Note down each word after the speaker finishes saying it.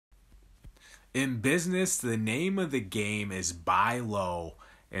In business, the name of the game is buy low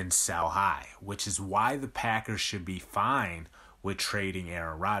and sell high, which is why the Packers should be fine with trading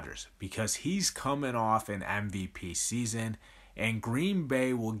Aaron Rodgers because he's coming off an MVP season and Green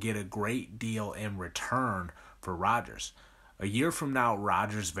Bay will get a great deal in return for Rodgers. A year from now,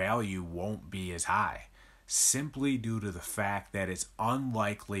 Rodgers' value won't be as high, simply due to the fact that it's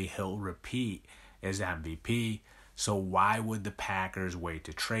unlikely he'll repeat as MVP. So why would the Packers wait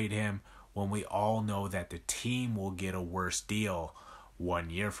to trade him when we all know that the team will get a worse deal 1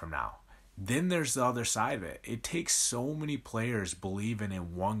 year from now? Then there's the other side of it. It takes so many players believing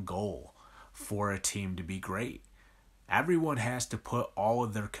in one goal for a team to be great. Everyone has to put all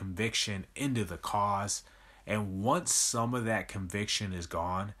of their conviction into the cause, and once some of that conviction is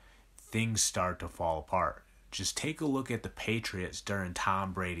gone, things start to fall apart. Just take a look at the Patriots during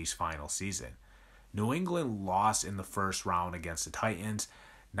Tom Brady's final season. New England lost in the first round against the Titans,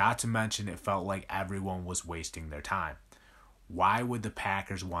 not to mention it felt like everyone was wasting their time. Why would the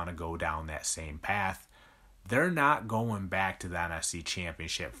Packers want to go down that same path? They're not going back to the NFC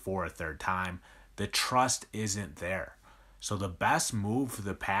Championship for a third time. The trust isn't there. So the best move for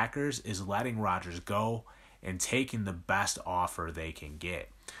the Packers is letting Rodgers go and taking the best offer they can get.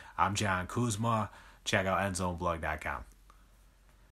 I'm John Kuzma. Check out endzoneblood.com.